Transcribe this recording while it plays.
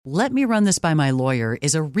"Let me run this by my lawyer"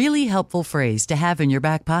 is a really helpful phrase to have in your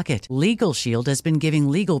back pocket. Legal Shield has been giving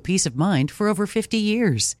legal peace of mind for over 50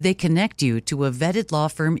 years. They connect you to a vetted law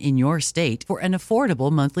firm in your state for an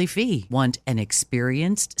affordable monthly fee. Want an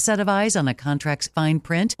experienced set of eyes on a contract's fine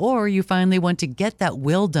print? Or you finally want to get that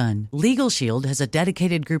will done? Legal Shield has a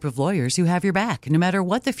dedicated group of lawyers who have your back, no matter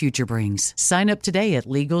what the future brings. Sign up today at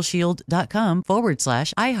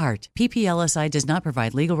LegalShield.com/iHeart. PPLSI does not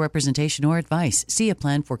provide legal representation or advice. See a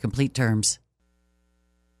plan for complete terms.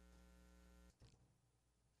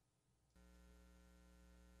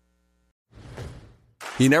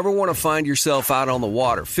 You never want to find yourself out on the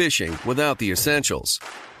water fishing without the essentials.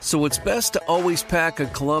 So it's best to always pack a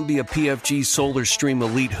Columbia PFG Solar Stream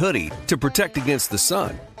Elite hoodie to protect against the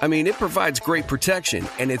sun. I mean, it provides great protection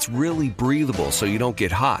and it's really breathable so you don't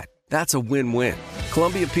get hot. That's a win-win.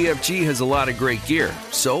 Columbia PFG has a lot of great gear.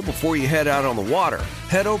 So before you head out on the water,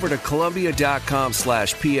 head over to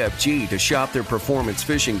Columbia.com/PFG to shop their performance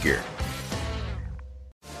fishing gear.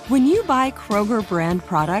 When you buy Kroger brand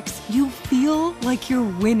products, you feel like you're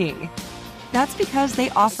winning. That's because they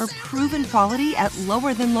offer proven quality at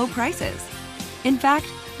lower than low prices. In fact,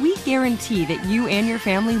 we guarantee that you and your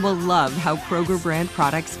family will love how Kroger brand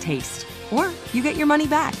products taste, or you get your money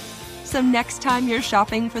back. So next time you're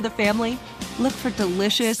shopping for the family, look for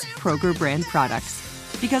delicious Kroger brand products,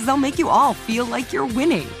 because they'll make you all feel like you're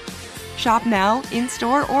winning. Shop now,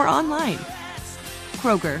 in-store, or online.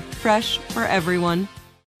 Kroger, fresh for everyone.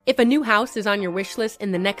 If a new house is on your wish list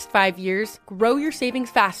in the next 5 years, grow your savings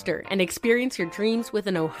faster and experience your dreams with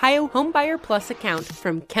an Ohio Homebuyer Plus account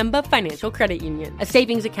from Kemba Financial Credit Union. A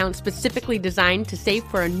savings account specifically designed to save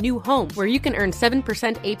for a new home, where you can earn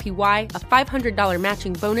 7% APY, a $500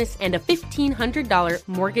 matching bonus, and a $1,500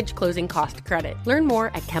 mortgage closing cost credit. Learn more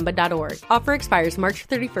at Kemba.org. Offer expires March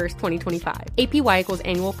 31st, 2025. APY equals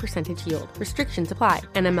annual percentage yield. Restrictions apply.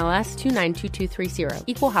 NMLS 292230.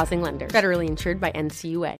 Equal housing lender. Federally insured by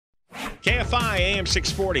NCUA. KFI AM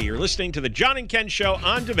 640. You're listening to the John and Ken Show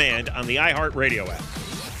on demand on the iHeartRadio app.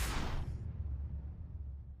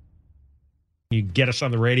 You get us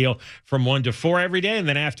on the radio from 1 to 4 every day, and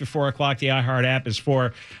then after 4 o'clock, the iHeart app is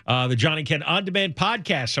for the John and Ken On Demand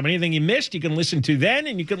podcast. So anything you missed, you can listen to then,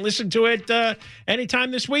 and you can listen to it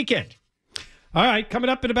anytime this weekend. All right, coming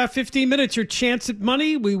up in about 15 minutes, your chance at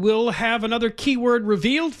money. We will have another keyword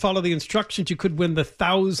revealed. Follow the instructions. You could win the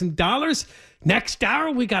 $1,000. Next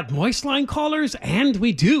hour, we got Moist Line callers, and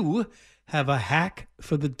we do have a hack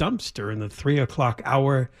for the dumpster in the 3 o'clock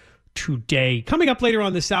hour today. Coming up later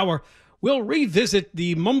on this hour, we'll revisit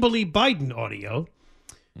the mumbly Biden audio.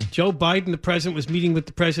 Joe Biden, the president, was meeting with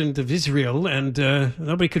the president of Israel, and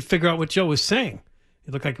nobody could figure out what Joe was saying.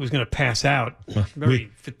 It looked like he was going to pass out. Very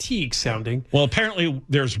fatigued sounding. Well, apparently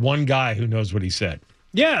there's one guy who knows what he said.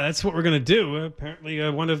 Yeah, that's what we're going to do. Apparently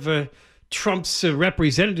one of Trump's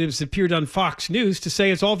representatives appeared on Fox News to say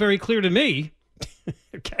it's all very clear to me.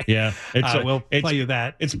 Okay. Yeah. We'll play you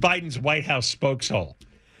that. It's Biden's White House spokeshole.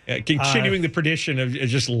 Continuing the tradition of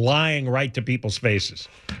just lying right to people's faces.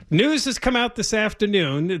 News has come out this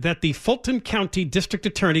afternoon that the Fulton County District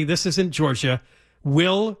Attorney, this is in Georgia,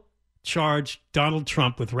 will charge Donald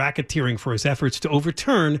Trump with racketeering for his efforts to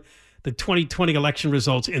overturn the 2020 election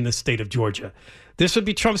results in the state of Georgia. This would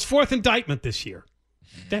be Trump's 4th indictment this year.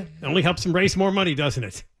 That only helps him raise more money, doesn't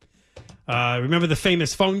it? Remember the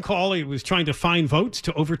famous phone call? He was trying to find votes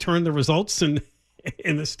to overturn the results in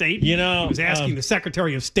the state. You know, he was asking the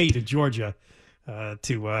Secretary of State of Georgia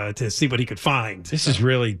to see what he could find. This is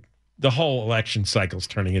really, the whole election cycle's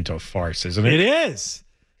turning into a farce, isn't it? It is.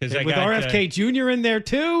 With RFK Jr. in there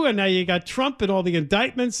too, and now you got Trump and all the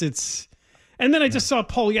indictments. And then I just saw a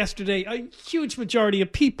poll yesterday. A huge majority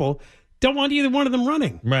of people don't want either one of them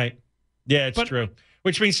running. Right. Yeah, it's true.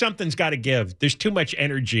 Which means something's got to give. There's too much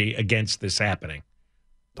energy against this happening.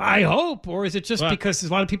 I hope. Or is it just because a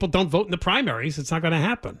lot of people don't vote in the primaries, it's not going to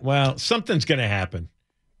happen? Well, something's going to happen.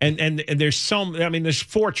 And there's there's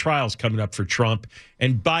 4 trials coming up for Trump,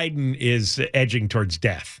 and Biden is edging towards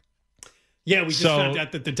death. Yeah, we just found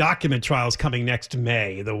out that the document trial is coming next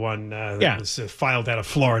May, the one that was filed out of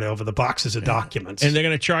Florida over the boxes of documents. And they're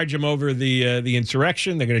going to charge him over the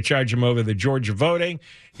insurrection. They're going to charge him over the Georgia voting.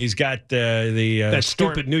 He's got that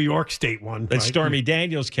stupid New York State one. That Stormy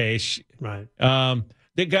Daniels case. Right.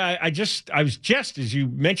 The guy, I was just, as you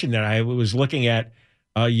mentioned that, I was looking at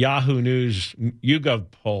Yahoo News YouGov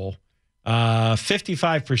poll.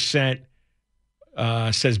 55%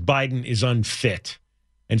 says Biden is unfit.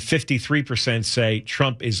 And 53% say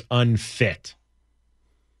Trump is unfit.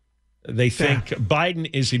 They think Biden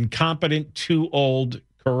is incompetent, too old,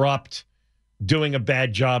 corrupt, doing a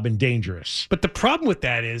bad job, and dangerous. But the problem with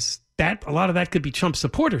that is that a lot of that could be Trump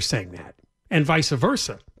supporters saying that, and vice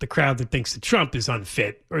versa. The crowd that thinks that Trump is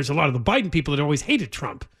unfit, or there's a lot of the Biden people that always hated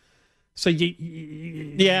Trump. So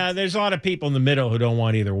yeah, there's a lot of people in the middle who don't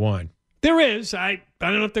want either one. There is. I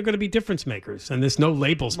don't know if they're going to be difference makers, and this no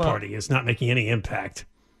labels party is not making any impact.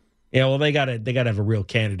 Yeah, well, they got to have a real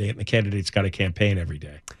candidate, and the candidate's got to campaign every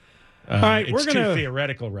day. All right, it's too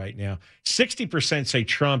theoretical right now. 60% say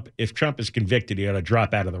Trump. If Trump is convicted, he ought to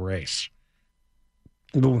drop out of the race.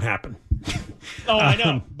 It won't happen. Oh, I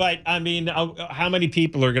know, but I mean, how many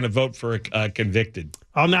people are going to vote for a convicted?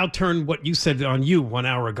 I'll now turn what you said on you 1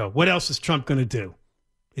 hour ago. What else is Trump going to do?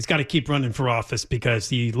 He's got to keep running for office because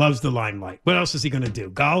he loves the limelight. What else is he going to do?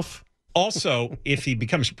 Golf? Also, if he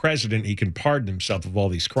becomes president, he can pardon himself of all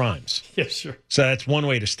these crimes. Yeah, sure. So that's one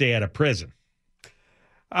way to stay out of prison.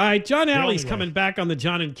 All right, John Alley's coming back on the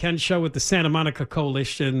John and Ken show with the Santa Monica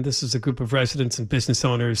Coalition. This is a group of residents and business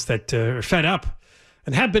owners that are fed up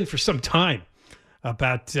and have been for some time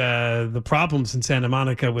about the problems in Santa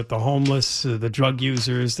Monica with the homeless, the drug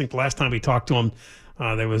users. I think the last time we talked to them,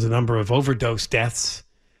 there was a number of overdose deaths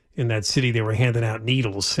in that city. They were handing out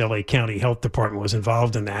needles. LA County Health Department was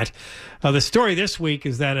involved in that. The story this week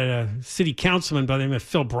is that a city councilman by the name of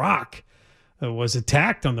Phil Brock was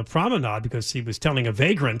attacked on the promenade because he was telling a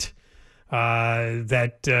vagrant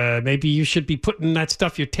that maybe you should be putting that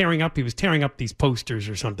stuff you're tearing up. He was tearing up these posters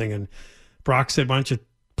or something. And Brock said, why don't you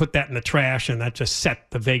put that in the trash? And that just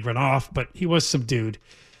set the vagrant off. But he was subdued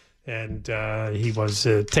and he was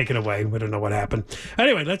taken away. We don't know what happened.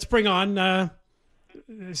 Anyway, let's bring on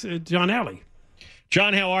John Alley.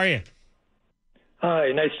 John, how are you?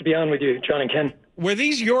 Hi, nice to be on with you, John and Ken. Were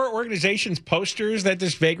these your organization's posters that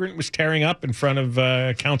this vagrant was tearing up in front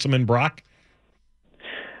of Councilman Brock?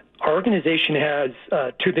 Our organization has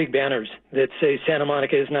two big banners that say Santa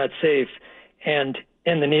Monica is not safe and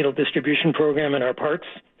end the needle distribution program in our parks.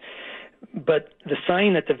 But the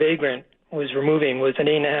sign that the vagrant was removing was an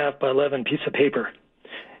 8.5 by 11 piece of paper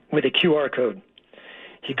with a QR code.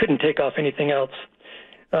 He couldn't take off anything else.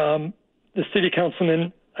 The city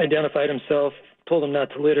councilman identified himself, told him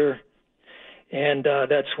not to litter, and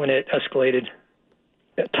that's when it escalated.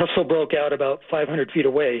 A tussle broke out about 500 feet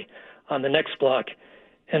away on the next block,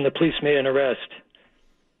 and the police made an arrest.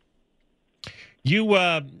 You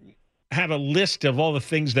have a list of all the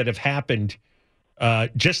things that have happened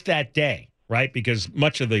just that day, right? Because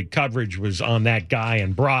much of the coverage was on that guy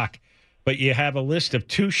and Brock, but you have a list of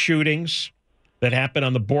 2 shootings that happened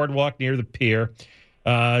on the boardwalk near the pier.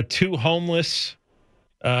 2 homeless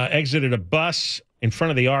exited a bus in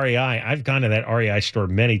front of the REI. I've gone to that REI store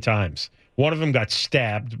many times. One of them got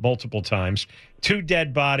stabbed multiple times. 2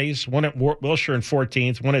 dead bodies, one at Wilshire and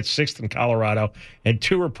 14th, one at 6th in Colorado, and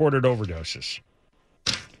 2 reported overdoses.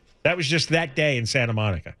 That was just that day in Santa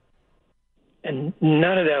Monica. And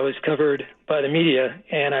none of that was covered by the media,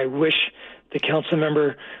 and I wish the council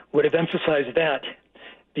member would have emphasized that,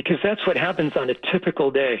 because that's what happens on a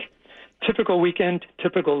typical day. Typical weekend,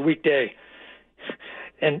 typical weekday.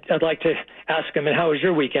 And I'd like to ask him, and how was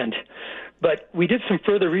your weekend? But we did some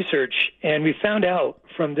further research, and we found out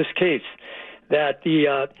from this case that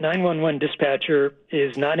the 911 dispatcher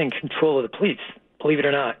is not in control of the police, believe it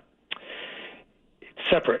or not. It's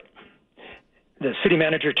separate. The city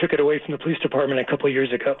manager took it away from the police department a couple of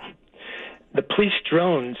years ago. The police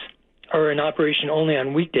drones are in operation only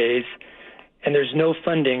on weekdays, and there's no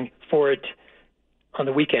funding for it on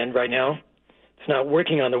the weekend right now. It's not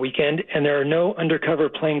working on the weekend, and there are no undercover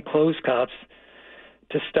plainclothes cops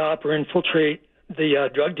to stop or infiltrate the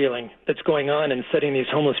drug dealing that's going on and setting these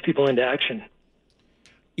homeless people into action.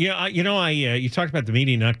 Yeah, you talked about the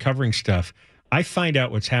media not covering stuff. I find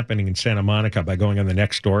out what's happening in Santa Monica by going on the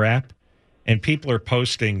Nextdoor app, and people are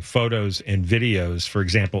posting photos and videos, for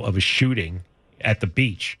example, of a shooting at the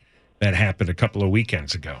beach that happened a couple of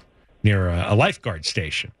weekends ago near a lifeguard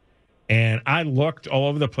station. And I looked all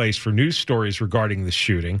over the place for news stories regarding the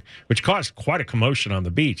shooting, which caused quite a commotion on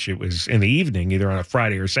the beach. It was in the evening, either on a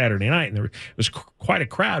Friday or Saturday night, and there was quite a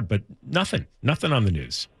crowd, but nothing on the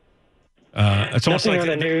news. It's almost like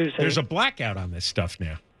there's a blackout on this stuff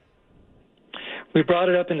now. We brought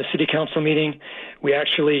it up in the city council meeting. We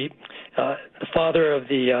actually, the father of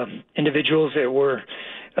the individuals that were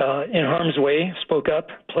in harm's way spoke up,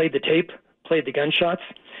 played the tape, played the gunshots.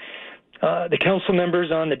 The council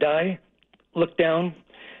members on the dais looked down.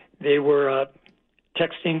 They were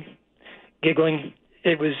texting, giggling.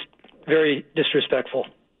 It was very disrespectful.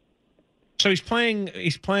 So he's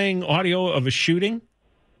playing audio of a shooting?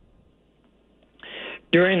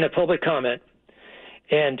 During the public comment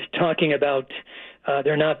and talking about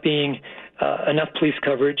there not being enough police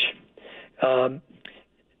coverage.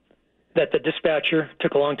 that the dispatcher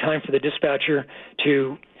took a long time for the dispatcher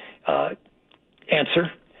to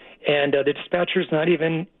answer, and the dispatcher's not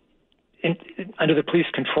even under the police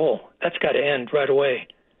control. That's got to end right away.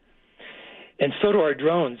 And so do our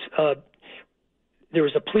drones. There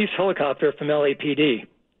was a police helicopter from LAPD.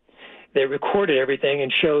 They recorded everything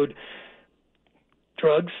and showed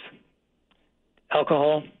drugs,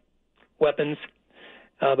 alcohol, weapons,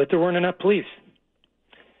 but there weren't enough police.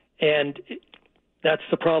 And that's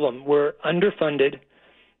the problem. We're underfunded,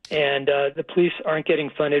 and the police aren't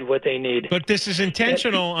getting funded what they need. But this is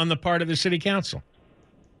intentional on the part of the city council.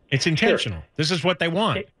 It's intentional. Sure. This is what they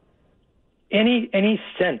want. Any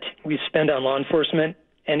cent we spend on law enforcement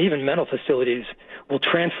and even mental facilities will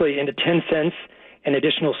translate into 10 cents in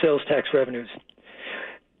additional sales tax revenues.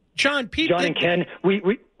 John and Ken,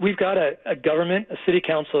 we've got a government, a city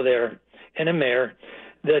council there, and a mayor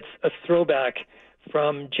that's a throwback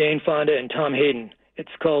from Jane Fonda and Tom Hayden.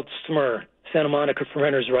 It's called SMR, Santa Monica for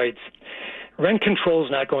Renters' Rights. Rent control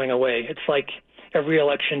is not going away. It's like every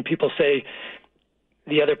election, people say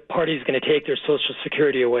the other party is going to take their Social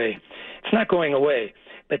Security away. It's not going away,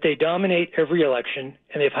 but they dominate every election,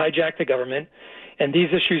 and they've hijacked the government, and these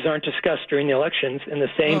issues aren't discussed during the elections, and the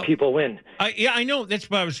same people win. I know. That's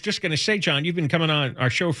what I was just going to say, John. You've been coming on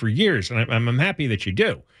our show for years, and I'm happy that you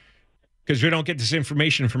do, because we don't get this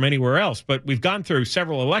information from anywhere else. But we've gone through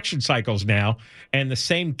several election cycles now, and the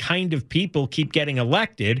same kind of people keep getting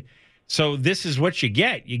elected. So this is what you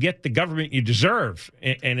get. You get the government you deserve.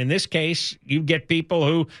 And in this case, you get people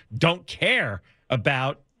who don't care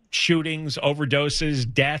about shootings,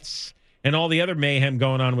 overdoses, deaths, and all the other mayhem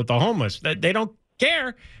going on with the homeless. They don't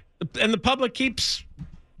care. And the public keeps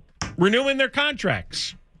renewing their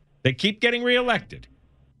contracts. They keep getting reelected.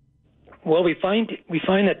 Well, we find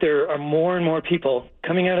that there are more and more people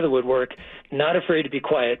coming out of the woodwork, not afraid to be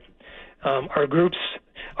quiet. Our group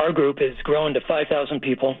has grown to 5,000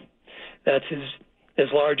 people. That's as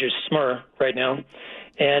large as SMR right now.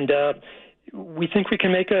 And we think we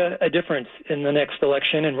can make a difference in the next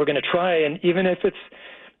election, and we're going to try. And even if it's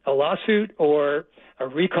a lawsuit or a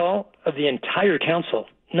recall of the entire council,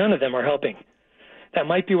 none of them are helping. That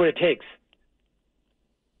might be what it takes.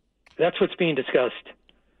 That's what's being discussed.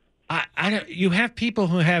 You have people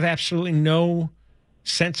who have absolutely no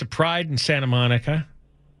sense of pride in Santa Monica.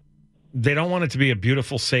 They don't want it to be a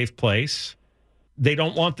beautiful, safe place. They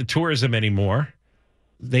don't want the tourism anymore.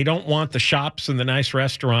 They don't want the shops and the nice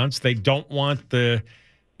restaurants. They don't want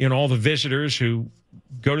all the visitors who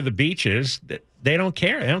go to the beaches. They don't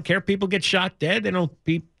care. They don't care if people get shot dead. They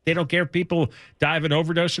don't care if people die of an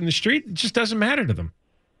overdose in the street. It just doesn't matter to them.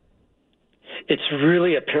 It's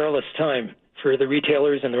really a perilous time for the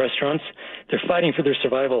retailers and the restaurants. They're fighting for their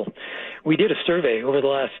survival. We did a survey over the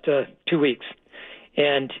last 2 weeks,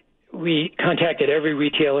 and we contacted every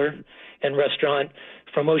retailer and restaurant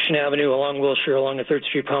from Ocean Avenue, along Wilshire, along the 3rd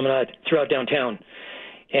Street Promenade, throughout downtown.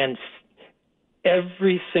 And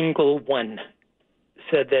every single one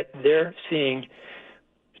said that they're seeing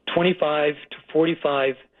 25 to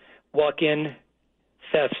 45 walk-in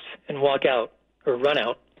thefts and walk-out or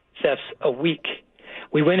run-out thefts a week.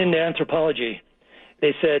 We went into Anthropologie.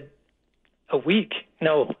 They said, a week?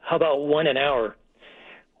 No, how about 1 an hour?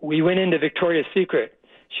 We went into Victoria's Secret.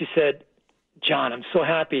 She said, John, I'm so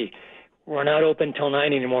happy. We're not open till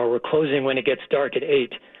 9 anymore. We're closing when it gets dark at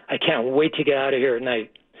 8. I can't wait to get out of here at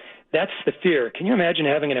night. That's the fear. Can you imagine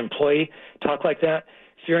having an employee talk like that,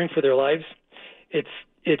 fearing for their lives?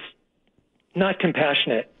 It's not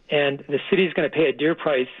compassionate, and the city's going to pay a dear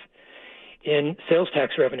price in sales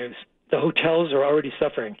tax revenues. The hotels are already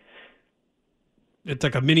suffering. It's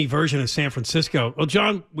like a mini version of San Francisco. Well,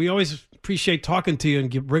 John, we always appreciate talking to you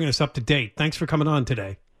and bringing us up to date. Thanks for coming on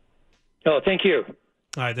today. Oh, thank you.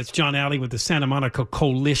 All right, that's John Alley with the Santa Monica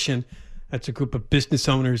Coalition. That's a group of business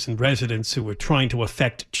owners and residents who are trying to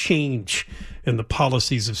affect change in the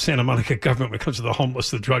policies of Santa Monica government when it comes to the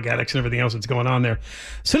homeless, the drug addicts, and everything else that's going on there.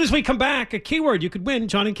 As soon as we come back, a keyword you could win.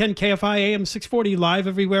 John and Ken, KFI AM 640, live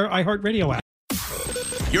everywhere, iHeartRadio app.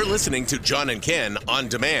 You're listening to John and Ken on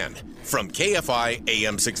demand from KFI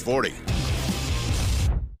AM 640.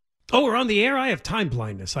 Oh, we're on the air? I have time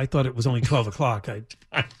blindness. I thought it was only 12 o'clock.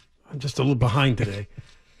 I'm just a little behind today.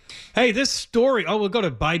 Hey, this story. Oh, we'll go to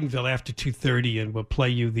Bidenville after 2:30, and we'll play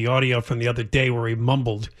you the audio from the other day where he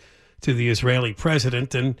mumbled to the Israeli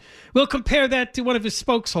president, and we'll compare that to one of his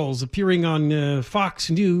spokesholes appearing on Fox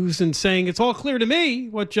News and saying it's all clear to me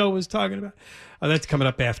what Joe was talking about. That's coming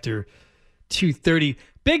up after 2:30.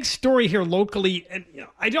 Big story here locally, and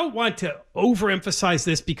I don't want to overemphasize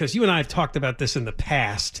this because you and I have talked about this in the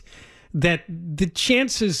past, that the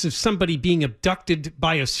chances of somebody being abducted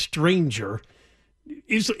by a stranger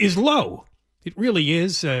is low. It really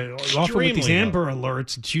is. Often with these Amber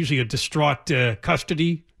Alerts, it's usually a distraught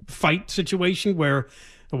custody fight situation where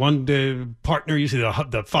the one partner, usually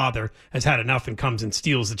the father, has had enough and comes and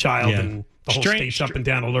steals the child, and the whole state's up and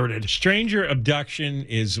down alerted. Stranger abduction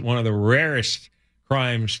is one of the rarest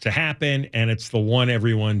crimes to happen, and it's the one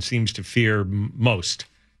everyone seems to fear most.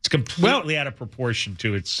 It's completely out of proportion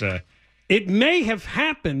to its... It may have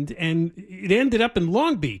happened, and it ended up in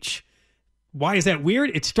Long Beach. Why is that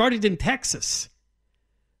weird? It started in Texas.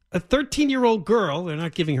 A 13-year-old girl, they're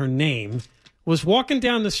not giving her name, was walking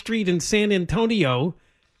down the street in San Antonio,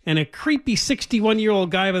 and a creepy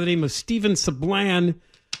 61-year-old guy by the name of Steven Sablan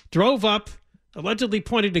drove up, allegedly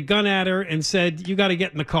pointed a gun at her, and said, "You got to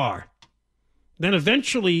get in the car." Then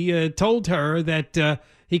eventually told her that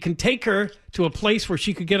he can take her to a place where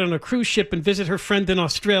she could get on a cruise ship and visit her friend in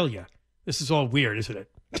Australia. This is all weird, isn't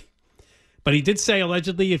it? But he did say,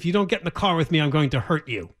 allegedly, if you don't get in the car with me, I'm going to hurt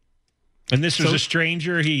you. And this was a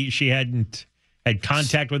stranger? She hadn't had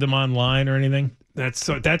contact with him online or anything?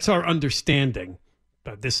 That's our understanding.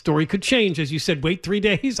 But this story could change. As you said, wait 3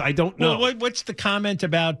 days? I don't know. Well, what's the comment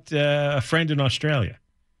about a friend in Australia?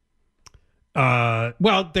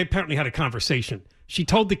 Well, they apparently had a conversation. She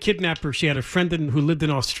told the kidnapper she had a friend who lived in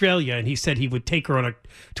Australia, and he said he would take her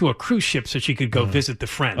to a cruise ship so she could go visit the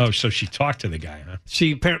friend. Oh, so she talked to the guy, huh?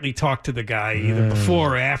 She apparently talked to the guy either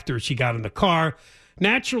before or after she got in the car.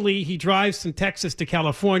 Naturally, he drives from Texas to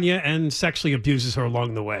California and sexually abuses her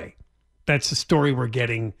along the way. That's the story we're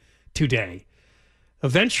getting today.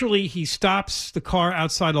 Eventually, he stops the car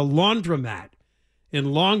outside a laundromat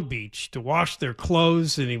in Long Beach to wash their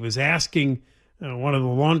clothes, and he was asking one of the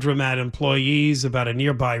laundromat employees about a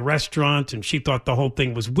nearby restaurant, and she thought the whole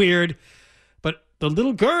thing was weird. But the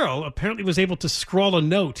little girl apparently was able to scrawl a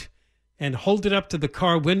note and hold it up to the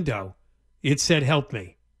car window. It said, "Help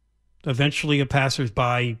me." Eventually, a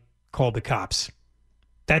passersby called the cops.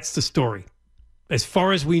 That's the story, as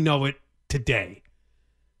far as we know it today.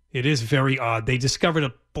 It is very odd. They discovered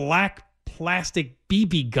a black plastic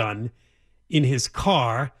BB gun in his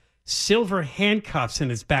car, silver handcuffs in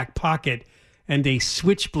his back pocket, and a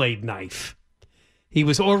switchblade knife. He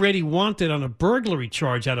was already wanted on a burglary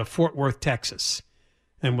charge out of Fort Worth, Texas,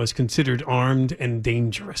 and was considered armed and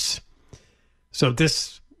dangerous. So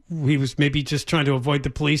he was maybe just trying to avoid the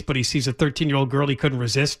police, but he sees a 13-year-old girl he couldn't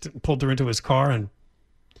resist and pulled her into his car. And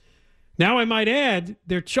now I might add,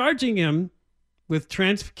 they're charging him with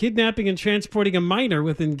kidnapping and transporting a minor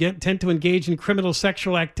with intent to engage in criminal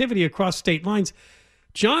sexual activity across state lines.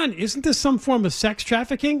 John, isn't this some form of sex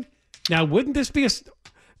trafficking? Now, wouldn't this be is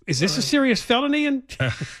this a serious felony? And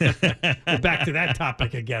we're back to that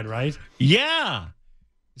topic again, right? Yeah.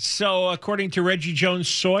 So, according to Reggie Jones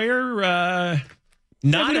Sawyer,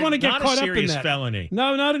 not a serious felony.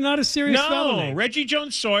 No, not a serious felony. No, Reggie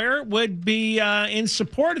Jones Sawyer would be in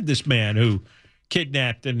support of this man who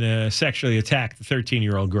kidnapped and sexually attacked the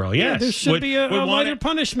 13-year-old girl. Yes. Yeah, there should be a lighter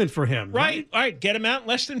punishment for him. Right. All right. Get him out in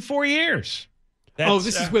less than 4 years.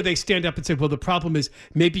 This is where they stand up and say, well, the problem is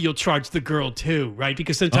maybe you'll charge the girl too, right?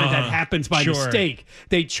 Because sometimes that happens by mistake.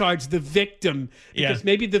 They charge the victim because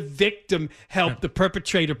maybe the victim helped the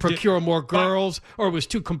perpetrator procure more girls or was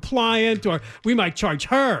too compliant, or we might charge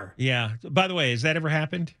her. Yeah. By the way, has that ever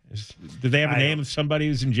happened? Do they have a name of somebody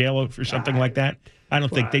who's in jail for something like that? I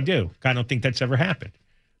don't think they do. I don't think that's ever happened.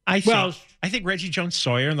 I think Reggie Jones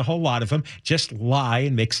Sawyer and the whole lot of them just lie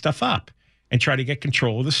and make stuff up and try to get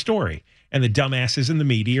control of the story. And the dumbasses in the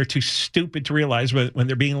media are too stupid to realize when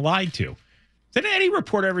they're being lied to. Did any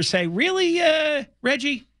reporter ever say, really,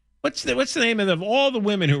 Reggie, what's the name of all the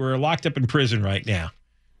women who are locked up in prison right now,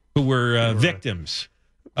 who were victims?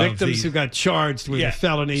 Victims who got charged with a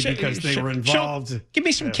felony because they were involved. Give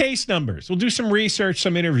me some case numbers. We'll do some research,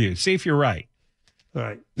 some interviews, see if you're right. All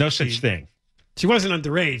right. No such thing. She wasn't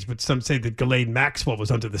underage, but some say that Ghislaine Maxwell was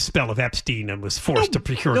under the spell of Epstein and was forced to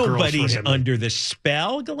procure girls for him. Nobody's under the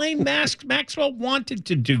spell. Ghislaine Maxwell wanted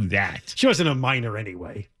to do that. She wasn't a minor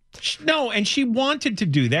anyway. No, and she wanted to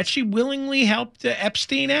do that. She willingly helped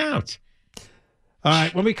Epstein out. All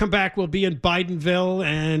right, when we come back, we'll be in Bidenville,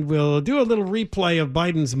 and we'll do a little replay of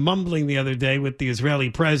Biden's mumbling the other day with the Israeli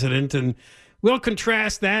president, and we'll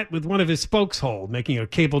contrast that with one of his spokesholes making a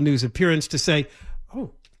cable news appearance to say,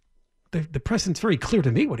 oh, the president's very clear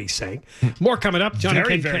to me what he's saying. More coming up. John and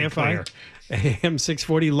Ken, KFI, AM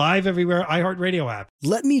 640, live everywhere, iHeartRadio app.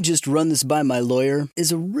 "Let me just run this by my lawyer"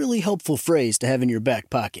 is a really helpful phrase to have in your back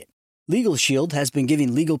pocket. Legal Shield has been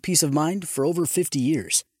giving legal peace of mind for over 50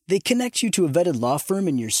 years. They connect you to a vetted law firm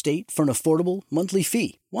in your state for an affordable monthly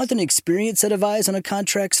fee. Want an experienced set of eyes on a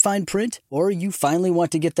contract's fine print? Or you finally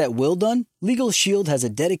want to get that will done? Legal Shield has a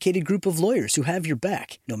dedicated group of lawyers who have your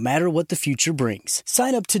back, no matter what the future brings.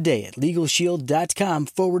 Sign up today at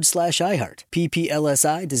LegalShield.com/iHeart.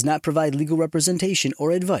 PPLSI does not provide legal representation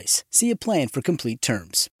or advice. See a plan for complete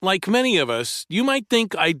terms. Like many of us, you might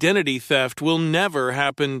think identity theft will never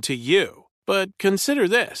happen to you. But consider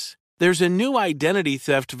this. There's a new identity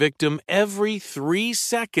theft victim every 3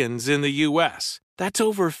 seconds in the U.S. That's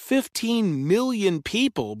over 15 million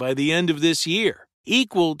people by the end of this year,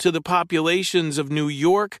 equal to the populations of New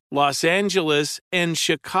York, Los Angeles, and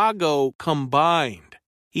Chicago combined.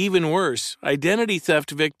 Even worse, identity theft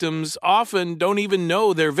victims often don't even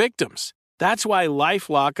know they're victims. That's why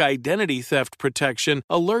LifeLock Identity Theft Protection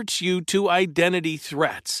alerts you to identity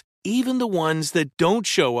threats, even the ones that don't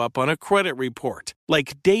show up on a credit report,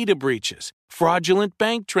 like data breaches, fraudulent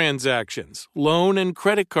bank transactions, loan and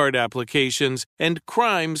credit card applications, and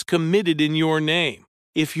crimes committed in your name.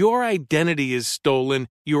 If your identity is stolen,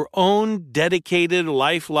 your own dedicated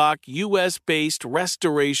LifeLock U.S.-based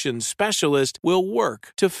restoration specialist will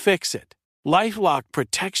work to fix it. LifeLock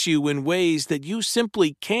protects you in ways that you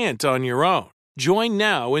simply can't on your own. Join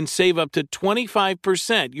now and save up to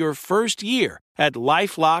 25% your first year at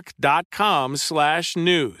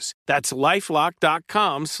LifeLock.com/news. That's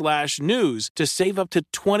LifeLock.com/news to save up to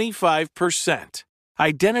 25%.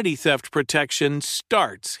 Identity theft protection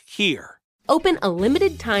starts here. Open a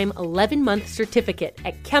limited-time 11-month certificate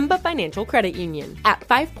at Kemba Financial Credit Union. At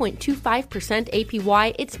 5.25%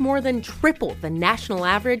 APY, it's more than triple the national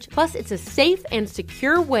average, plus it's a safe and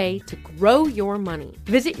secure way to grow your money.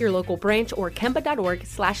 Visit your local branch or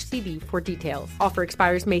kemba.org/CD for details. Offer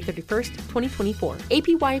expires May 31st, 2024.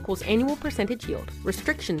 APY equals annual percentage yield.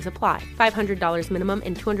 Restrictions apply. $500 minimum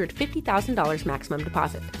and $250,000 maximum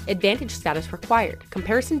deposit. Advantage status required.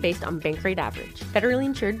 Comparison based on bank rate average. Federally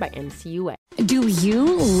insured by NCUA. Do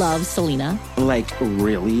you love Selena? Like,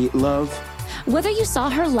 really love? Whether you saw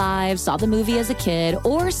her live, saw the movie as a kid,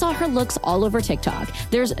 or saw her looks all over TikTok,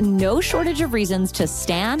 there's no shortage of reasons to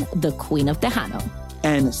stan the Queen of Tejano.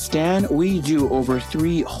 And Stan, we do over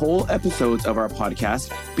 3 whole episodes of our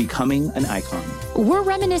podcast, Becoming an Icon. We're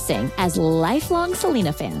reminiscing as lifelong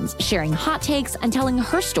Selena fans, sharing hot takes and telling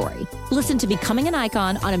her story. Listen to Becoming an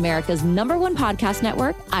Icon on America's #1 podcast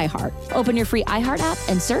network, iHeart. Open your free iHeart app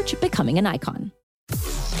and search Becoming an Icon.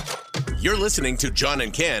 You're listening to John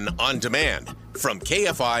and Ken on demand from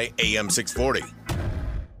KFI AM 640.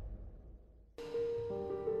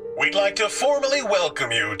 We'd like to formally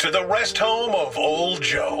welcome you to the rest home of Old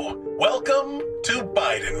Joe. Welcome to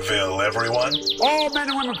Bidenville, everyone. All men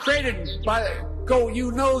and women created by go.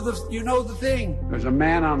 You know the thing. There's a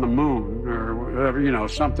man on the moon, or whatever,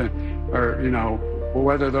 something, or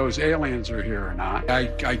whether those aliens are here or not.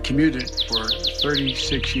 I commuted for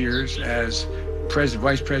 36 years as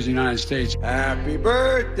Vice President of the United States. Happy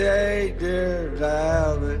birthday, dear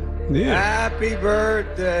Valen. Yeah. Happy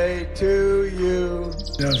birthday to you.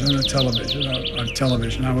 I was on television.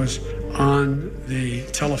 I was on the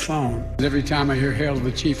telephone. Every time I hear Hail to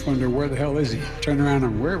the Chief, wonder where the hell is he? Turn around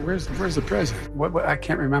and where's the president? What I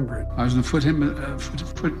can't remember it. I was in the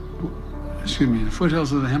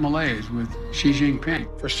foothills of the Himalayas with Xi Jinping.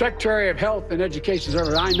 For Secretary of Health and Education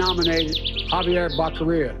Service, I nominated Javier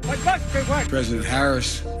Baccaria. President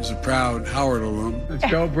Harris is a proud Howard alum. Let's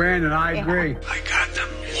go, Brandon. I agree. I got them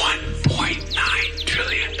 $1.9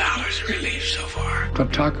 trillion relief so far.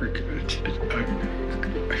 Kleptocracy.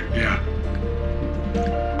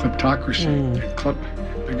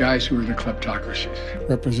 The guys who are the kleptocracies.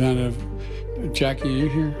 Representative Jackie, are you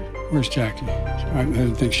here? Where's Jackie? I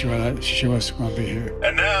didn't think she was going to be here.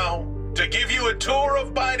 And now, to give you a tour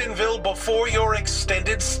of Bidenville before your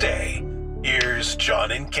extended stay, here's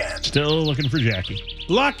John and Ken. Still looking for Jackie.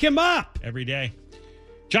 Lock him up. Every day.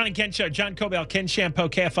 John and Ken Show. John Cobell, Ken Shampoo,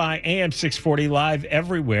 KFI, AM 640, live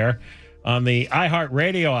everywhere on the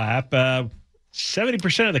iHeartRadio app.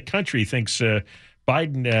 70% of the country thinks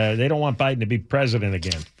Biden, they don't want Biden to be president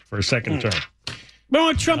again for a second term. They don't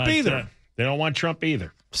want Trump either. They don't want Trump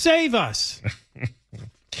either. Save us.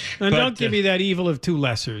 And don't give me that evil of 2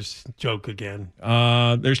 lessers joke again.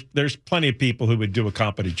 There's plenty of people who would do a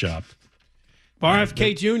competent job.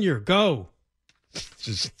 RFK Jr., go.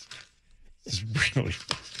 It's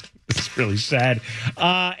really sad.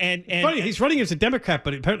 And funny, he's running as a Democrat,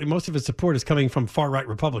 but apparently most of his support is coming from far-right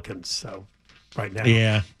Republicans. So right now.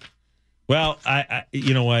 Yeah. Well, I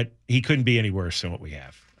you know what? He couldn't be any worse than what we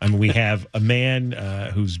have. I mean, we have a man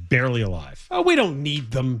who's barely alive. Oh, we don't need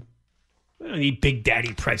them. We don't need Big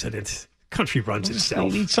Daddy presidents. Country runs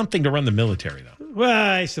itself. You need something to run the military, though.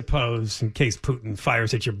 Well, I suppose, in case Putin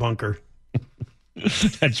fires at your bunker.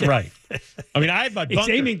 That's right. I mean, I have my bunker. He's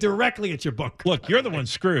aiming directly at your bunker. Look, you're the one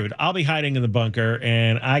screwed. I'll be hiding in the bunker,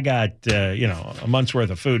 and I got, a month's worth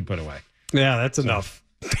of food put away. Yeah, that's enough.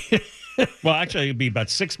 Well, actually, it'd be about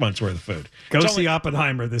 6 months worth of food. Go see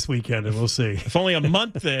Oppenheimer this weekend, and we'll see. If only a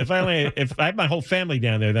month. If I have my whole family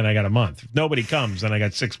down there, then I got a month. If nobody comes, then I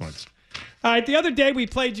got 6 months. All right, the other day we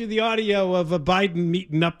played you the audio of Biden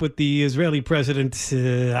meeting up with the Israeli President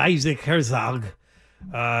Isaac Herzog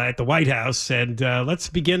at the White House. And let's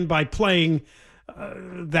begin by playing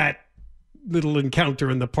that little encounter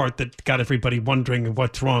in the part that got everybody wondering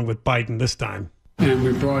what's wrong with Biden this time. And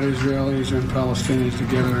we brought Israelis and Palestinians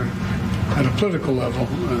together at a political level at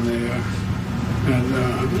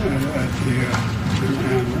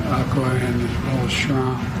Aqaba and as well as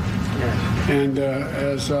Shram. Yes. And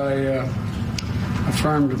as I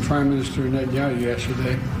affirmed to Prime Minister Netanyahu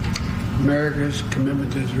yesterday, America's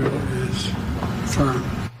commitment to Israel is firm.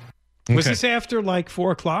 Okay. Was this after like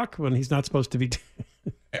 4 o'clock when he's not supposed to be?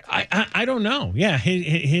 I don't know. Yeah,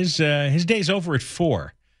 his day's over at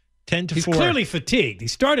 4. 10 to 4. He's clearly fatigued. He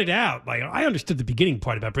started out, like, I understood the beginning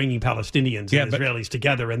part about bringing Palestinians and Israelis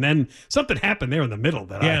together, and then something happened there in the middle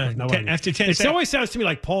that I have no idea. After 10 it always sounds to me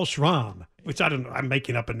like Paul Schramm, which I don't know, I'm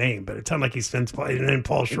making up a name, but it sounds like he's since played in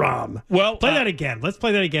Paul Schramm. Well, play that again. Let's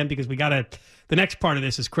play that again because the next part of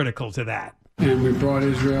this is critical to that. And we brought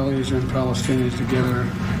Israelis and Palestinians together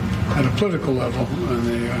at a political level at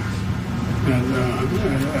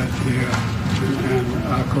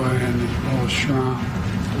Aqaba and as well as Shram.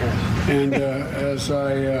 Yes. And as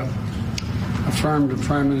I affirmed to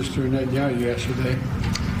Prime Minister Netanyahu yesterday,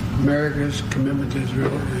 America's commitment to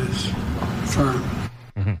Israel is firm.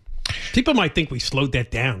 Mm-hmm. People might think we slowed that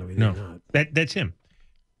down. No, that's him.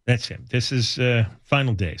 That's him. This is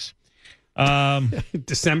final days.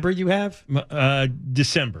 December you have?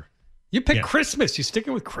 December. You picked Christmas. You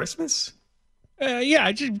sticking with Christmas? Yeah,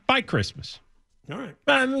 I just by Christmas. All right.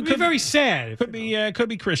 It could be very sad. Could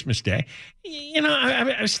be Christmas Day.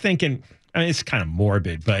 I was thinking. I mean, it's kind of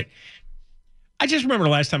morbid, but I just remember the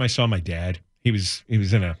last time I saw my dad. He was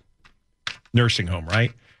in a nursing home,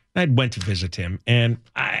 right? I went to visit him, and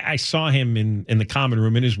I saw him in the common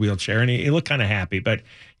room in his wheelchair, and he looked kind of happy, but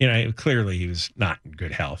clearly he was not in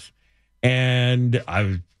good health, and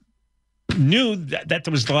I knew that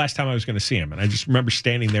was the last time I was going to see him, and I just remember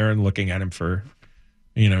standing there and looking at him for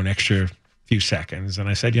an extra few seconds, and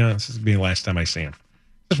I said, this is be the last time I see him.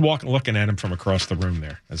 Just looking at him from across the room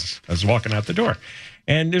there as I was walking out the door.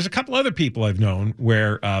 And there's a couple other people I've known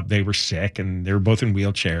where they were sick and they were both in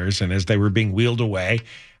wheelchairs, and as they were being wheeled away,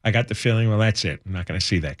 I got the feeling, well, that's it. I'm not going to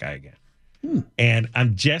see that guy again. And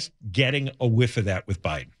I'm just getting a whiff of that with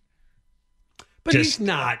Biden. But he's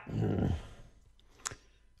not.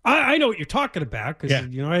 I know what you're talking about because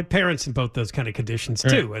I had parents in both those kind of conditions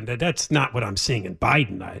too, and that's not what I'm seeing in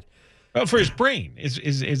Biden. Well, for his brain,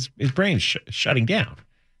 his brain shutting down.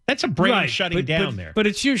 That's a brain shutting down there. But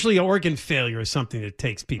it's usually organ failure or something that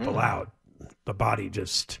takes people out. The body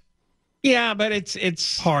just. Yeah, but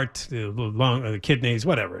it's heart, the lung, the kidneys,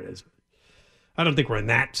 whatever it is. I don't think we're in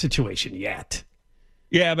that situation yet.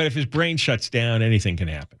 Yeah, but if his brain shuts down, anything can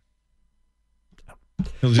happen.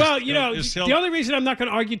 The only reason I'm not going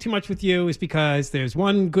to argue too much with you is because there's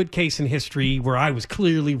one good case in history where I was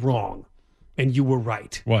clearly wrong and you were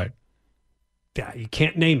right. What? Yeah, you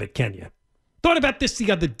can't name it, can you? Thought about this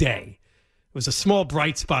the other day. It was a small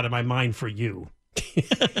bright spot in my mind for you.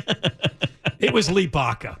 It was Lee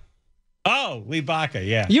Baca. Oh, Lee Baca,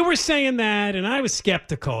 yeah. You were saying that, and I was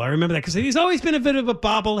skeptical. I remember that because he's always been a bit of a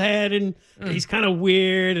bobblehead, and he's kind of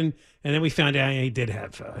weird. And then we found out he did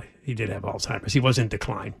have Alzheimer's. He was in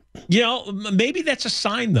decline. Maybe that's a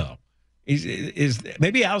sign, though. Is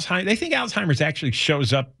maybe Alzheimer's? They think Alzheimer's actually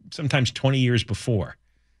shows up sometimes 20 years before.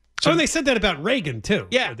 So they said that about Reagan, too.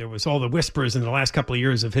 Yeah. There was all the whispers in the last couple of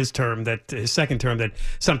years of his second term, that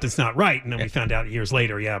something's not right. And then we found out years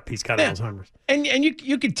later, he's got Alzheimer's. And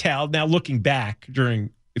you could tell now looking back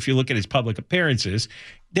if you look at his public appearances,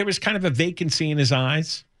 there was kind of a vacancy in his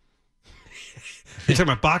eyes. You're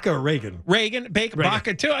talking about Baca or Reagan? Reagan.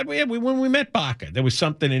 Baca, too. When we met Baca, there was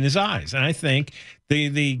something in his eyes. And I think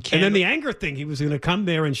And then the anger thing, he was going to come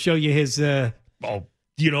there and show you his...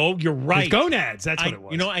 you're right. His gonads, that's what it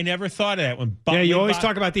was. I never thought of that. You always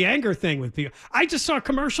talk about the anger thing with people. I just saw a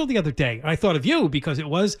commercial the other day. I thought of you because it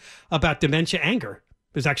was about dementia anger.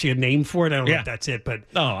 There's actually a name for it. I don't know if that's it, but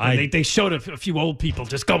they showed a few old people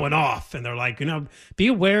just going off, and they're like, be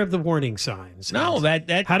aware of the warning signs. No,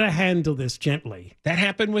 that how to handle this gently. That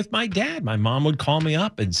happened with my dad. My mom would call me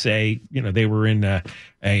up and say, they were in a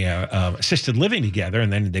assisted living together,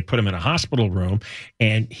 and then they put him in a hospital room,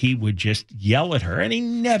 and he would just yell at her, and he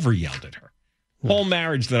never yelled at her. Whole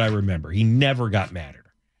marriage that I remember, he never got mad at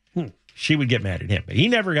her. She would get mad at him, but he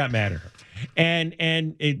never got mad at her.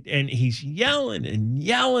 And he's yelling and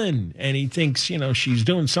yelling, and he thinks she's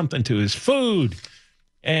doing something to his food,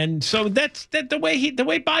 and so that's the way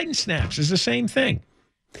Biden snaps is the same thing.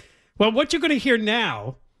 Well, what you're going to hear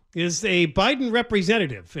now is a Biden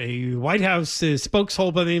representative, a White House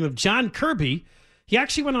spokesman by the name of John Kirby. He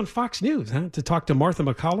actually went on Fox News to talk to Martha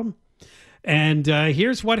McCallum. And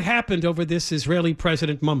here's what happened over this Israeli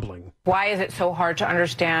president mumbling. Why is it so hard to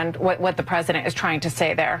understand what the president is trying to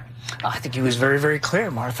say there? I think he was very, very clear,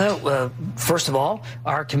 Martha. First of all,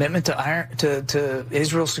 our commitment to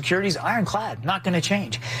Israel's security is ironclad, not going to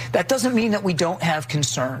change. That doesn't mean that we don't have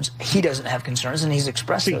concerns. He doesn't have concerns, and he's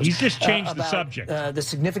expressed those. He's just changed about the subject. The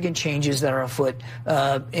significant changes that are afoot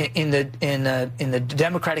in the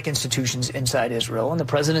democratic institutions inside Israel, and the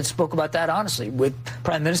president spoke about that honestly with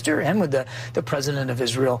Prime Minister and with the president of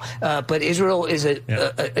Israel. But Israel is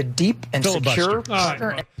a deep and secure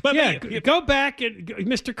partner. Go back,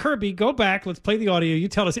 Mr. Kirby, go back. Let's play the audio. You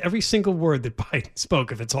tell us every single word that Biden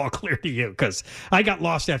spoke, if it's all clear to you, because I got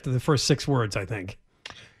lost after the first 6 words, I think.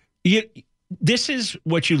 This is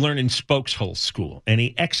what you learn in spokeshole school, and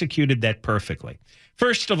he executed that perfectly.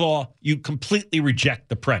 First of all, you completely reject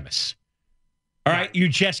the premise. All right?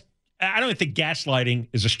 I don't think gaslighting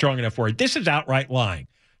is a strong enough word. This is outright lying.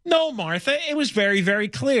 No, Martha, it was very, very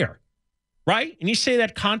clear, right? And you say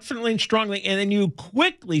that confidently and strongly, and then you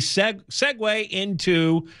quickly segue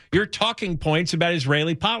into your talking points about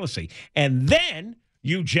Israeli policy. And then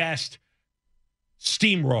you just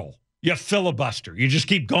steamroll. You filibuster. You just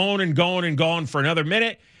keep going and going and going for another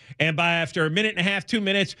minute. And after a minute and a half, 2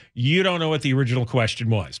 minutes, you don't know what the original question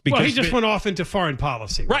was. Because he just went off into foreign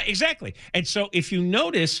policy. Right, exactly. And so if you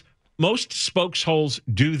notice, most spokesholes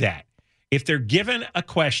do that. If they're given a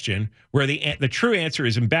question where the true answer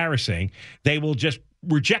is embarrassing, they will just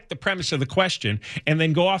reject the premise of the question and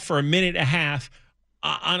then go off for a minute and a half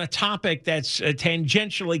on a topic that's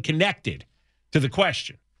tangentially connected to the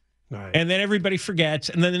question. Right. And then everybody forgets.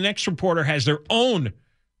 And then the next reporter has their own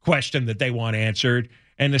question that they want answered.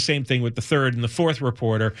 And the same thing with the third and the fourth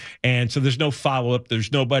reporter. And so there's no follow-up.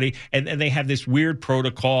 There's nobody. And they have this weird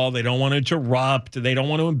protocol. They don't want to interrupt. They don't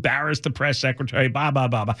want to embarrass the press secretary, blah, blah,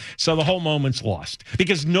 blah, blah. So the whole moment's lost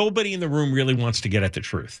because nobody in the room really wants to get at the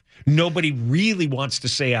truth. Nobody really wants to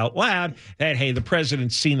say out loud that, hey, the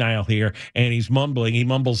president's senile here and he's mumbling. He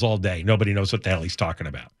mumbles all day. Nobody knows what the hell he's talking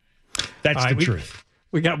about. That's the truth.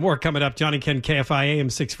 We got more coming up. John and Ken, KFI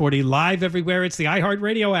AM 640, live everywhere. It's the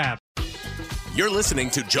iHeartRadio app. You're listening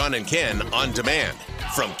to John and Ken on demand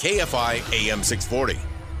from KFI AM 640.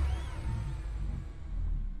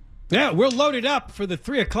 Yeah, we're loaded up for the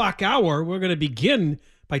 3 o'clock hour. We're going to begin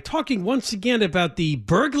by talking once again about the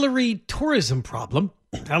burglary tourism problem.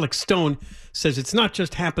 Alex Stone says it's not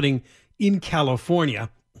just happening in California.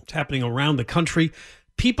 It's happening around the country.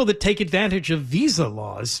 People that take advantage of visa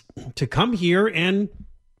laws to come here and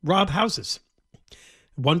rob houses.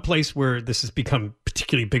 One place where this has become a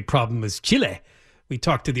particularly big problem is Chile. We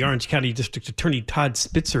talked to the Orange County District Attorney Todd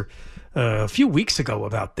Spitzer a few weeks ago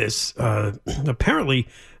about this. Apparently,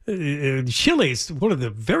 Chile is one of the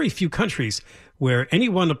very few countries where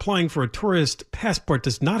anyone applying for a tourist passport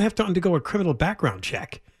does not have to undergo a criminal background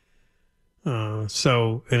check. And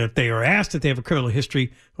if they are asked if they have a criminal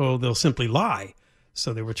history, they'll simply lie.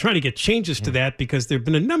 So they were trying to get changes to that because there have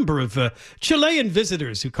been a number of Chilean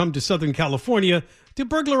visitors who come to Southern California to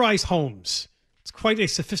burglarize homes. It's quite a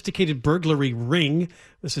sophisticated burglary ring.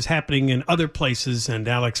 This is happening in other places, and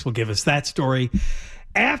Alex will give us that story.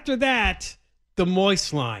 After that, the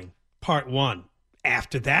Moist Line, part 1.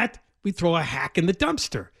 After that, we throw a hack in the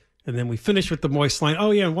dumpster. And then we finish with the Moist Line.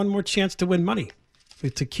 Oh, yeah, one more chance to win money.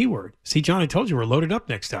 It's a keyword. See, John, I told you we're loaded up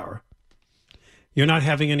next hour. You're not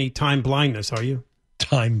having any time blindness, are you?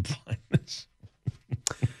 Time blindness.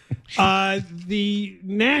 The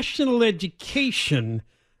National Education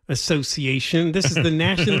Association. This is the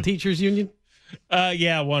National Teachers Union.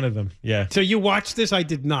 Yeah, one of them. Yeah. So you watched this? I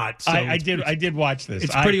did not. So I did watch this.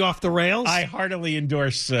 It's pretty off the rails. I heartily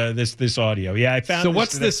endorse this audio. Yeah, I found. So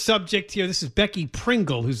what's the subject here? This is Becky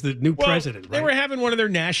Pringle, who's the new president. Right? They were having one of their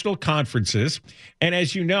national conferences, and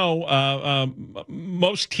as you know,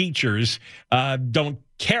 most teachers don't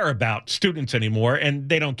care about students anymore, and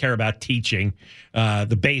they don't care about teaching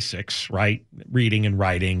the basics, right? Reading and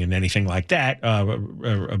writing and anything like that,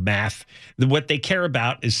 math. What they care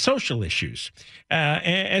about is social issues,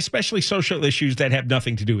 especially social issues that have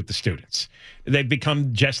nothing to do with the students. They've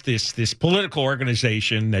become just this political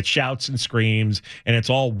organization that shouts and screams, and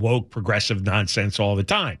it's all woke, progressive nonsense all the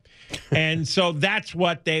time. And so that's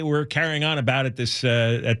what they were carrying on about at this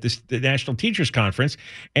the National Teachers Conference.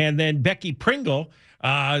 And then Becky Pringle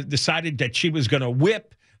decided that she was going to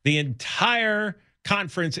whip the entire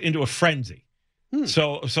conference into a frenzy.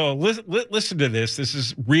 So listen to this. This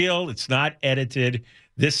is real. It's not edited.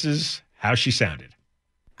 This is how she sounded.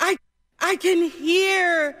 I can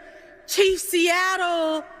hear Chief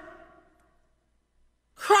Seattle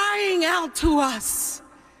crying out to us,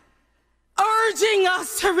 urging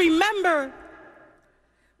us to remember,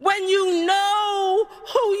 when you know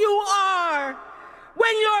who you are,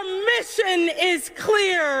 when your mission is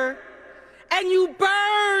clear, and you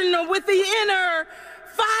burn with the inner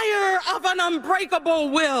fire of an unbreakable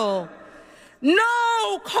will,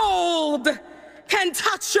 no cold can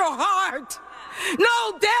touch your heart.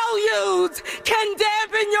 No deluge can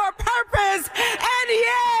dampen your purpose. And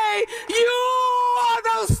yea, you are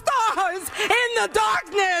those stars in the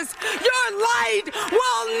darkness. Your light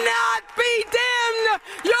will not be dimmed.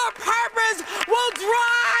 Your purpose will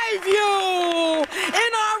drive you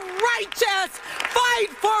in a righteous fight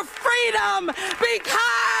for freedom,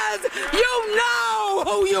 because you know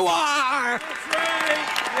who you are. That's right.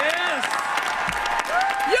 Yes.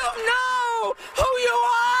 You know who you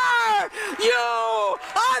are. You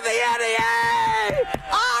are the NEA.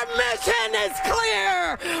 Our mission is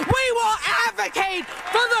clear. We will advocate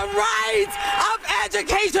for the rights of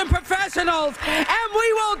education professionals, and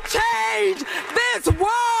we will change this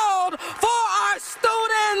world for our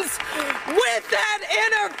students with that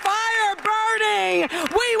inner fire burning.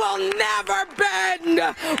 We will never bend.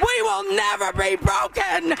 We will never be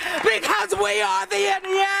broken, because we are the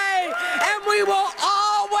NEA, and we will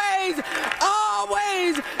always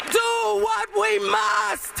do what we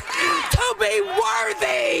must to be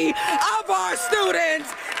worthy of our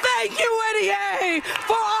students. Thank you, NEA,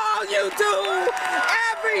 for all you do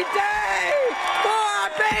every day for our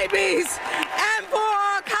babies and for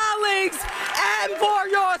our colleagues and for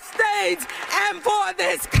your states and for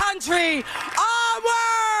this country.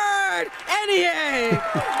 Onward, NEA!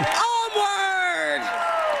 Onward!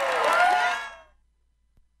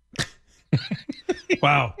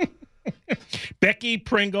 Wow. Becky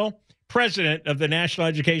Pringle, president of the National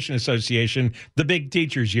Education Association, the big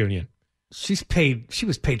teachers union. She was paid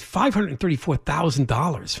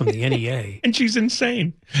 $534,000 from the NEA. And she's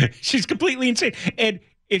insane. She's completely insane. And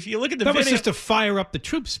if you look at the video, was just to fire up the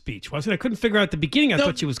troops speech, wasn't it? I couldn't figure out at the beginning. I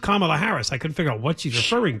thought she was Kamala Harris. I couldn't figure out what she's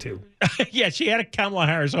referring to. Yeah, she had a Kamala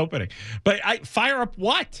Harris opening. But fire up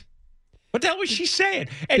what? What the hell was she saying?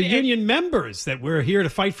 The union members that we're here to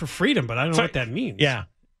fight for freedom, but I don't know what that means. Yeah.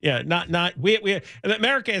 Yeah, we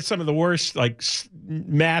America has some of the worst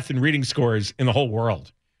math and reading scores in the whole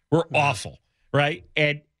world. We're awful, right?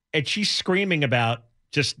 And she's screaming about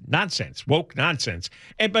just nonsense, woke nonsense.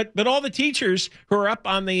 And but all the teachers who are up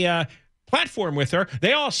on the platform with her,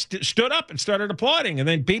 they all stood up and started applauding, and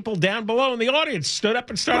then people down below in the audience stood up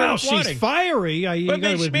and started applauding. She's fiery. You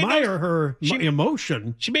got to admire her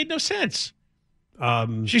emotion. She made no sense.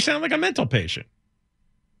 She sounded like a mental patient.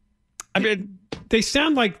 I mean, they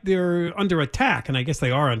sound like they're under attack, and I guess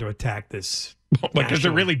they are under attack. Because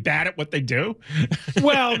they're really bad at what they do.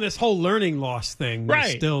 Well, this whole learning loss thing,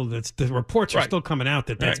 right? The reports are still coming out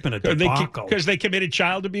that's been a debacle because they committed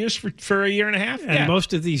child abuse for a year and a half. And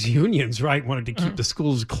most of these unions, wanted to keep the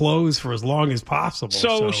schools closed for as long as possible.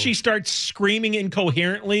 So she starts screaming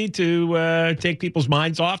incoherently to take people's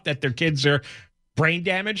minds off that their kids are brain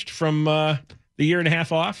damaged from the year and a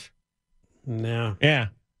half off. No. Yeah.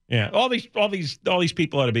 Yeah, all these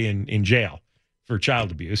people ought to be in jail for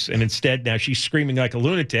child abuse, and instead now she's screaming like a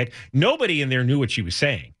lunatic. Nobody in there knew what she was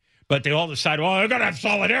saying, but they all decided, "Oh, they're gonna have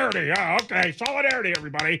solidarity." Yeah, okay, solidarity,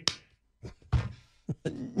 everybody.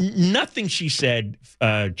 Nothing she said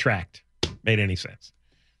made any sense.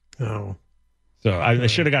 Oh, so I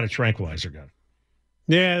should have got a tranquilizer gun.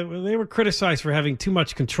 Yeah, well, they were criticized for having too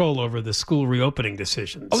much control over the school reopening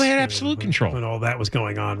decisions. Oh, they had absolute control. When all that was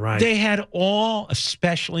going on, right? They had all,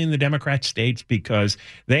 especially in the Democrat states, because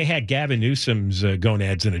they had Gavin Newsom's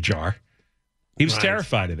gonads in a jar. He was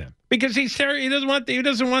terrified of them because he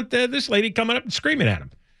doesn't want this lady coming up and screaming at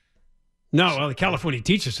him. No, well, the California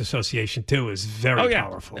Teachers Association too is very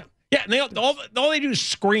powerful. Yeah, and all they do is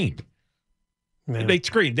scream. Yeah. They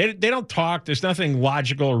scream. They don't talk. There's nothing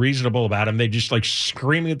logical or reasonable about them. They just like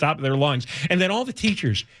screaming at the top of their lungs. And then all the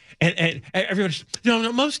teachers and everybody's,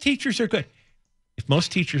 no, most teachers are good. If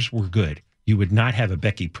most teachers were good, you would not have a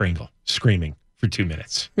Becky Pringle screaming for 2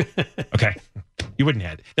 minutes. Okay? You wouldn't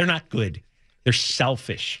have. They're not good. They're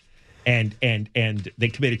selfish. And they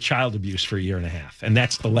committed child abuse for 1.5 years. And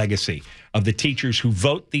that's the legacy of the teachers who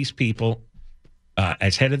vote these people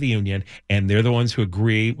as head of the union, and they're the ones who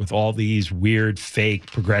agree with all these weird, fake,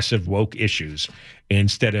 progressive, woke issues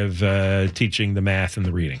instead of teaching the math and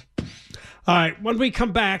the reading. All right, when we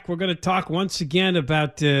come back, we're going to talk once again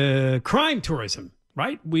about crime tourism,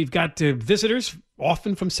 right? We've got visitors,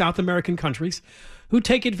 often from South American countries, who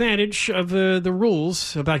take advantage of the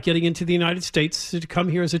rules about getting into the United States to come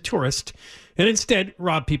here as a tourist and instead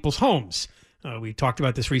rob people's homes. We talked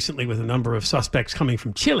about this recently with a number of suspects coming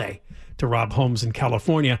from Chile to rob homes in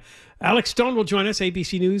California. Alex Stone will join us.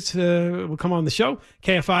 ABC News will come on the show.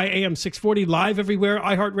 KFI AM 640 live everywhere,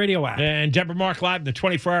 iHeartRadio app. And Deborah Mark live in the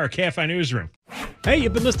 24-hour KFI newsroom. Hey,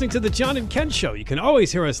 you've been listening to the John and Ken Show. You can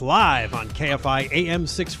always hear us live on KFI AM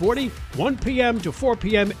 640, 1 p.m. to 4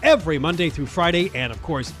 p.m. every Monday through Friday, and of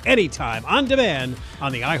course, anytime on demand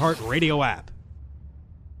on the iHeartRadio app.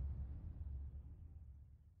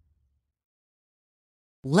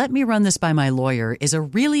 "Let me run this by my lawyer" is a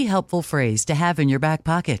really helpful phrase to have in your back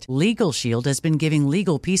pocket. Legal Shield has been giving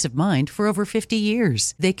legal peace of mind for over 50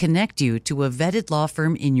 years. They connect you to a vetted law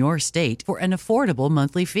firm in your state for an affordable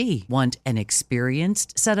monthly fee. Want an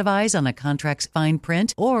experienced set of eyes on a contract's fine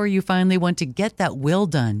print? Or you finally want to get that will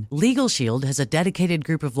done? Legal Shield has a dedicated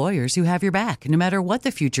group of lawyers who have your back, no matter what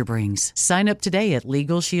the future brings. Sign up today at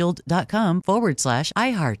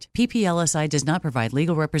LegalShield.com/iHeart. PPLSI does not provide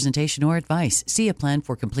legal representation or advice. See a plan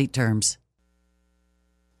for complete terms.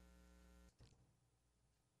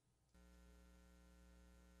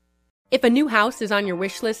 If a new house is on your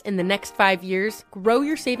wish list in the next 5 years, grow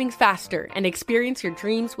your savings faster and experience your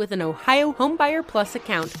dreams with an Ohio Homebuyer Plus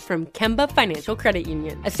account from Kemba Financial Credit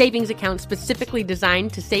Union. A savings account specifically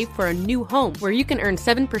designed to save for a new home, where you can earn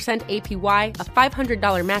 7% APY, a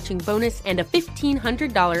 $500 matching bonus, and a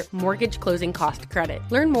 $1,500 mortgage closing cost credit.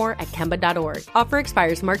 Learn more at Kemba.org. Offer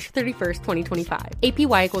expires March 31st, 2025.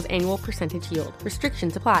 APY equals annual percentage yield.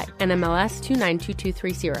 Restrictions apply. NMLS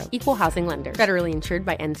 292230. Equal housing lender. Federally insured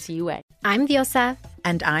by NCUA. I'm Diosa.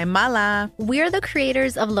 And I'm Mala. We're the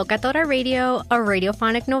creators of Locatora Radio, a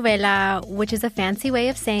radiophonic novela, which is a fancy way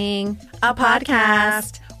of saying a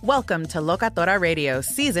podcast. Welcome to Locatora Radio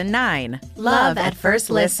Season 9. Love at First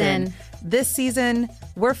Listen. This season,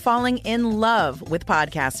 we're falling in love with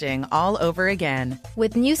podcasting all over again.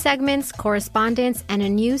 With new segments, correspondence, and a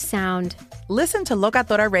new sound. Listen to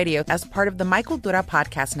Locatora Radio as part of the Michael Dura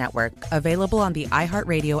Podcast Network. Available on the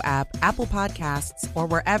iHeartRadio app, Apple Podcasts, or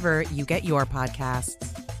wherever you get your podcasts.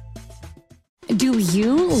 Do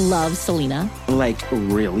you love Selena? Like,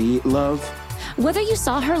 really love? Whether you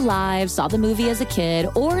saw her live, saw the movie as a kid,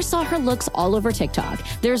 or saw her looks all over TikTok,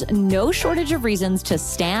 there's no shortage of reasons to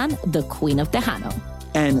stan the Queen of Tejano.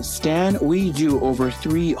 And Stan, we do over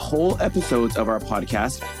 3 whole episodes of our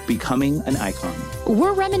podcast, Becoming an Icon.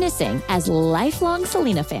 We're reminiscing as lifelong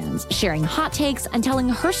Selena fans, sharing hot takes and telling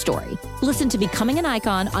her story. Listen to Becoming an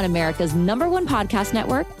Icon on America's #1 podcast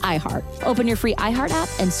network, iHeart. Open your free iHeart app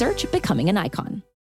and search Becoming an Icon.